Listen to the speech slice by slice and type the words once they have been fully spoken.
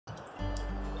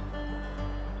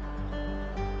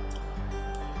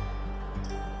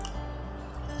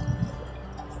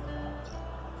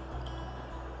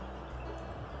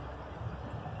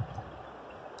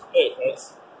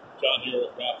folks. John here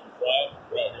with Raft and Fly.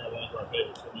 We're out here on one of our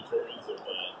favorite tributaries of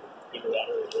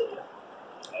Clearwater River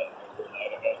over in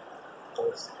Idaho, of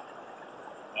course.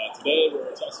 Today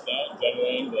we're testing out and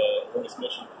demoing the Orvis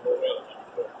Mission 4-weight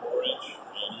 4-inch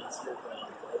units here from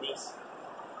Orvis.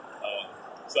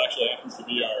 This actually happens to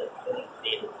be our current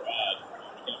favorite rod.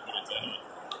 We can't put it down.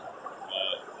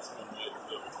 This one might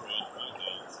be able to trade find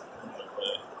out some more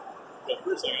play. But the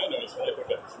first thing I noticed when I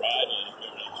picked up this rod, and if you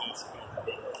have any chance to come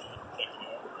over and check it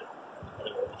out, or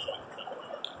other Orvis shop and check it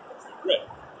out, it's a grip.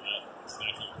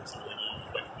 Snatching for some reason and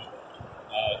picking it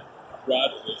up.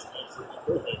 Rod is absolutely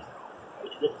perfect. The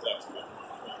grip is absolutely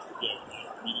perfect.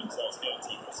 Medium-sized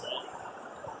cats like myself.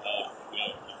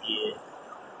 If you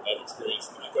have experience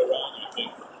in the echo rod, you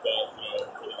think that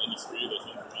for the industry they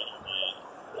tend to run on the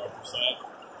larger side.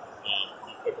 If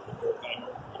you pick up a four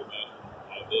timer, you would imagine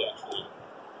they actually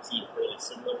seem fairly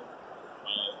similar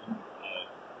in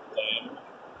diameter,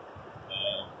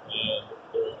 and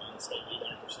they're on slightly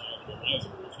larger side for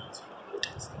riser regions.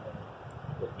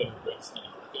 With thinner grips and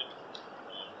working.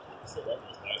 So that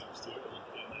was risers too,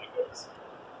 and that goes.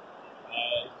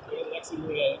 The next thing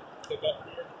we're going to pick up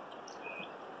here,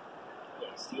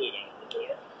 steelhead down over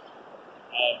there.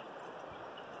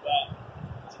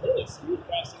 It's fairly smooth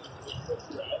casting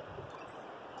throughout.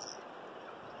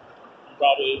 You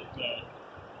probably,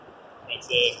 I'd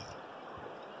say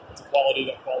it's a quality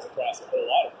that falls across a whole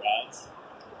lot of rods,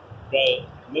 but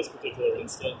in this particular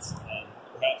instance,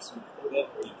 perhaps you've heard of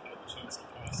or you've had the chance to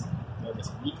cast Orvis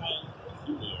Mission or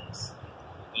Helios.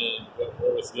 And what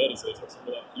Orvis did is they took some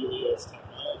of that Helios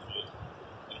technology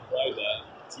and applied that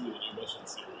to the new Mission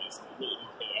series, and it really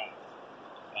did pay off.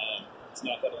 It's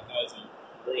not that it has a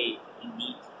very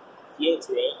unique feel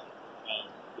to it,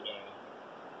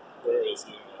 whereas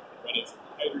running some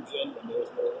hydrogen when those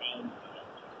were around,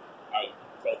 I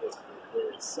felt those were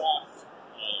very soft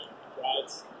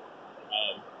rods.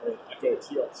 Or Echo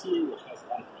TR2, which has a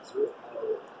lot of reserve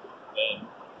power, and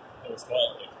it was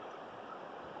called like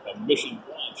a mission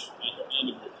launch at the end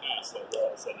of your cast that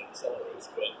all of a sudden accelerates,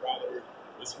 but rather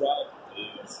this rod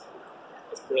is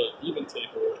a fairly even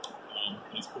taper, and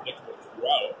it's predictable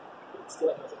throughout, but it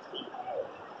still has a ton of power,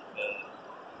 and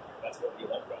that's what we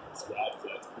love about this rod, is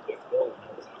that it's predictable, and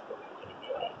knows exactly what we're going to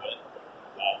do out of it.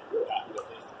 We're happy with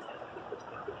it.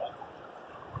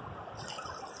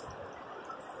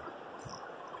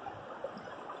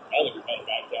 I think we're kind of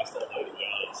backcast all night, to be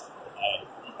honest.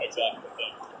 Exactly with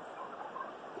them.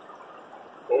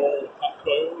 4 top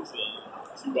bows and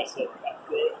 2 West Slope top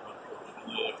throat, and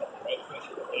unfortunately a couple of whitefish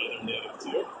are their native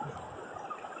too.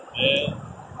 And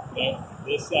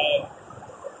this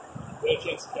we had a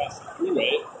chance to cast the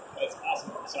 3-weight. That's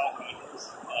awesome for soft hackles.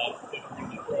 If you're going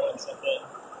to be throwing something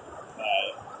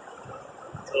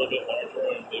it's a little bit larger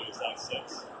and maybe size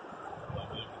 6,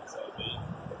 maybe size 8.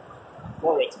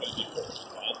 4-weight's going to be perfect.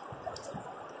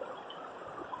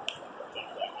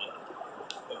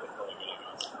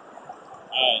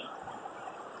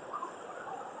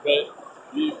 But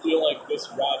we feel like this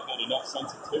rod had enough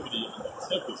sensitivity on the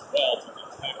tip as well to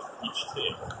detect each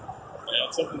tip. And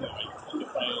it's something that I tend to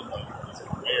find is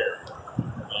rare.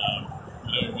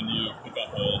 When you pick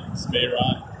up a Spey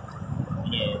rod,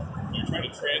 you're trying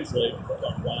to translate what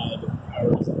that rod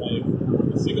power is like.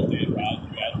 A single hand rod,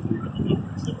 you add 3 to the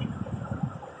difference typically.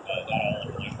 Not all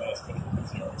are like that, especially with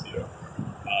 0-2.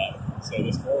 So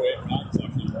this 4-weight rod is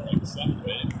actually more like a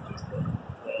 7-weight, just for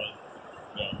throwing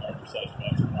larger size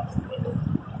rods across the river.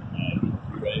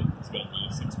 3-weight is going to be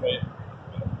a 6-weight.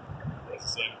 It's the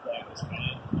same flag, it's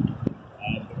fine.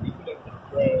 But we've been able to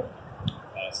throw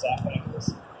soft hackles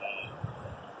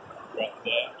throughout the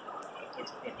day. It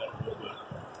takes pick up a little bit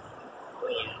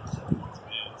earlier in certain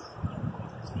expands.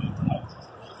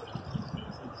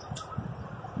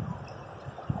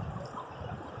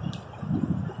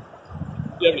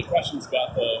 If you have any questions about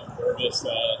the Orvis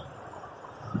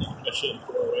Mission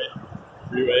 4-weight,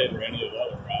 3-weight, or any of the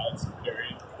other rods you're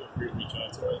carrying, feel free to reach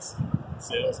out to us.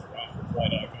 Sales at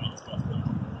raftandfly.com is possible to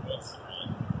work with us, and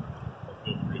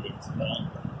feel free to give us a call.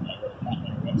 We're on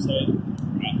our website.